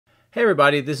Hey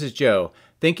everybody, this is Joe.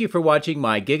 Thank you for watching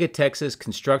my Giga Texas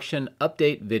construction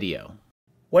update video.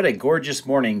 What a gorgeous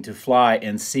morning to fly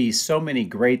and see so many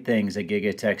great things at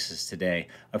Giga Texas today.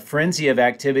 A frenzy of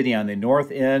activity on the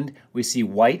north end. We see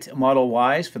white Model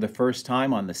Ys for the first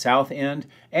time on the south end,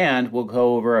 and we'll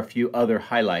go over a few other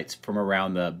highlights from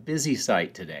around the busy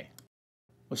site today.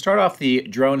 We'll start off the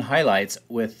drone highlights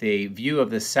with a view of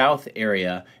the south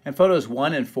area, and photos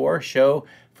 1 and 4 show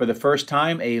for the first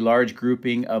time a large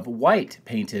grouping of white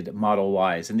painted Model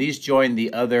Ys, and these join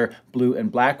the other blue and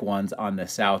black ones on the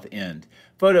south end.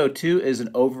 Photo 2 is an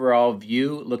overall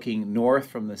view looking north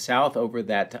from the south over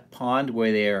that pond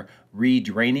where they are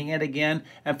redraining it again,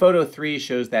 and photo 3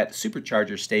 shows that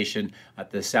supercharger station at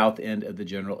the south end of the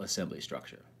General Assembly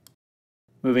structure.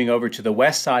 Moving over to the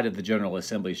west side of the General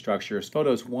Assembly structures,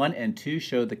 photos 1 and 2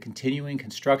 show the continuing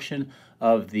construction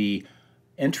of the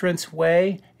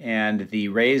entranceway and the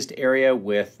raised area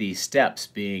with the steps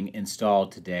being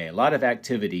installed today. A lot of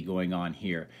activity going on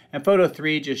here. And photo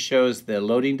 3 just shows the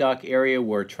loading dock area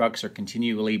where trucks are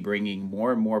continually bringing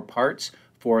more and more parts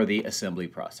for the assembly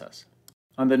process.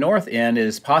 On the north end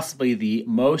is possibly the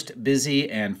most busy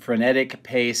and frenetic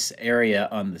pace area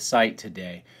on the site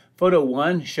today. Photo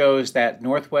 1 shows that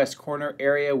northwest corner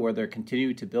area where they're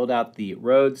continuing to build out the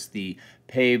roads, the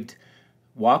paved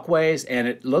walkways, and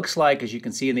it looks like, as you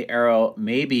can see in the arrow,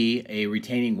 maybe a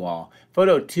retaining wall.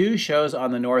 Photo 2 shows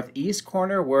on the northeast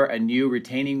corner where a new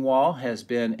retaining wall has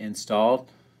been installed,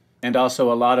 and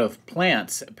also a lot of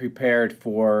plants prepared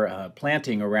for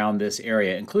planting around this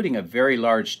area, including a very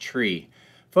large tree.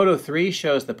 Photo 3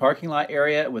 shows the parking lot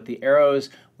area with the arrows.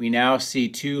 We now see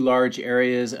 2 large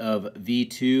areas of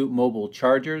V2 mobile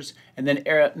chargers. And then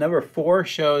number 4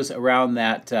 shows around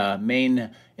that main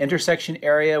intersection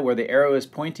area where the arrow is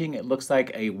pointing. It looks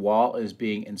like a wall is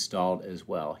being installed as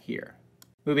well here.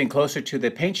 Moving closer to the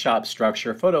paint shop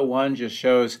structure, photo 1 just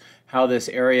shows how this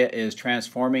area is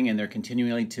transforming, and they're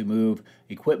continuing to move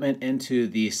equipment into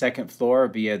the second floor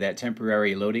via that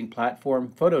temporary loading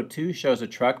platform. Photo 2 shows a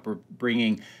truck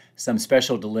bringing some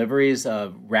special deliveries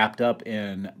wrapped up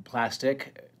in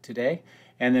plastic today.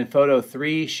 And then photo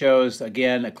 3 shows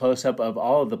again a close-up of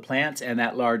all of the plants and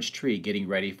that large tree getting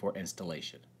ready for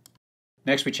installation.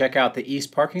 Next, we check out the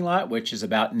east parking lot, which is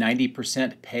about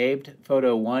 90% paved.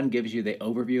 Photo 1 gives you the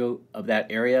overview of that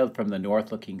area from the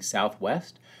north looking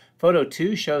southwest. Photo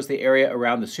 2 shows the area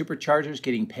around the superchargers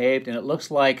getting paved, and it looks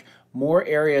like more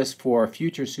areas for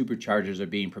future superchargers are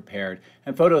being prepared.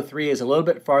 And photo 3 is a little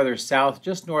bit farther south,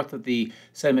 just north of the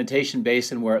sedimentation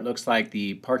basin, where it looks like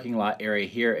the parking lot area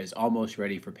here is almost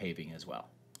ready for paving as well.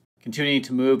 Continuing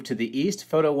to move to the east,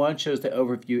 photo 1 shows the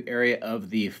overview area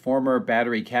of the former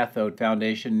battery cathode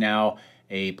foundation, now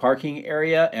a parking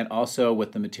area, and also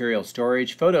with the material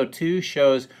storage. Photo 2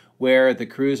 shows where the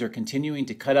crews are continuing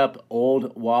to cut up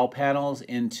old wall panels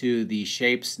into the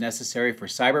shapes necessary for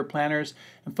cyber planners.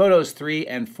 And photos 3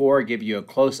 and 4 give you a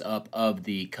close-up of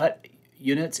the cut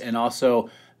units and also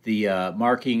the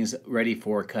markings ready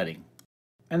for cutting.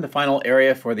 And the final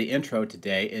area for the intro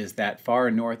today is that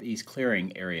far northeast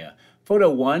clearing area.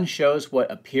 Photo 1 shows what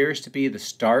appears to be the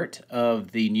start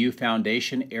of the new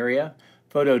foundation area.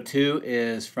 Photo 2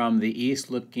 is from the east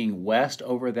looking west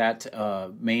over that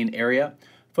main area.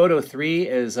 Photo 3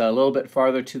 is a little bit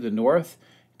farther to the north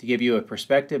to give you a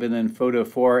perspective, and then photo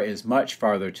 4 is much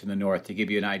farther to the north to give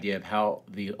you an idea of how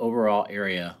the overall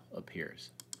area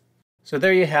appears. So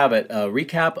there you have it, a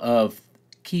recap of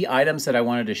key items that I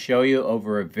wanted to show you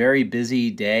over a very busy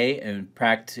day. In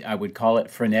fact, I would call it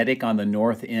frenetic on the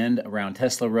north end around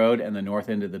Tesla Road and the north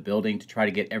end of the building to try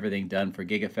to get everything done for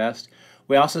Giga Fest.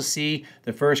 We also see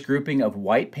the first grouping of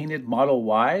white painted Model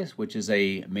Ys, which is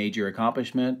a major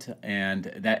accomplishment,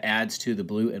 and that adds to the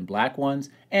blue and black ones.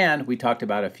 And we talked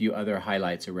about a few other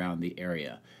highlights around the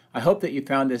area. I hope that you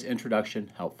found this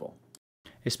introduction helpful.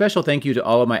 A special thank you to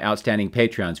all of my outstanding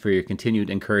Patreons for your continued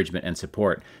encouragement and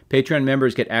support. Patreon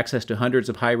members get access to hundreds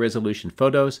of high-resolution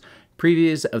photos,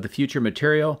 previews of the future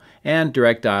material, and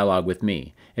direct dialogue with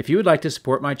me. If you would like to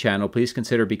support my channel, please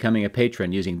consider becoming a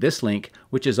patron using this link,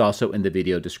 which is also in the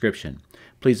video description.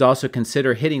 Please also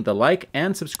consider hitting the like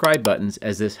and subscribe buttons,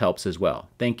 as this helps as well.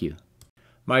 Thank you.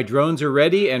 My drones are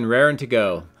ready and raring to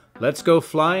go. Let's go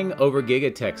flying over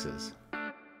Giga Texas.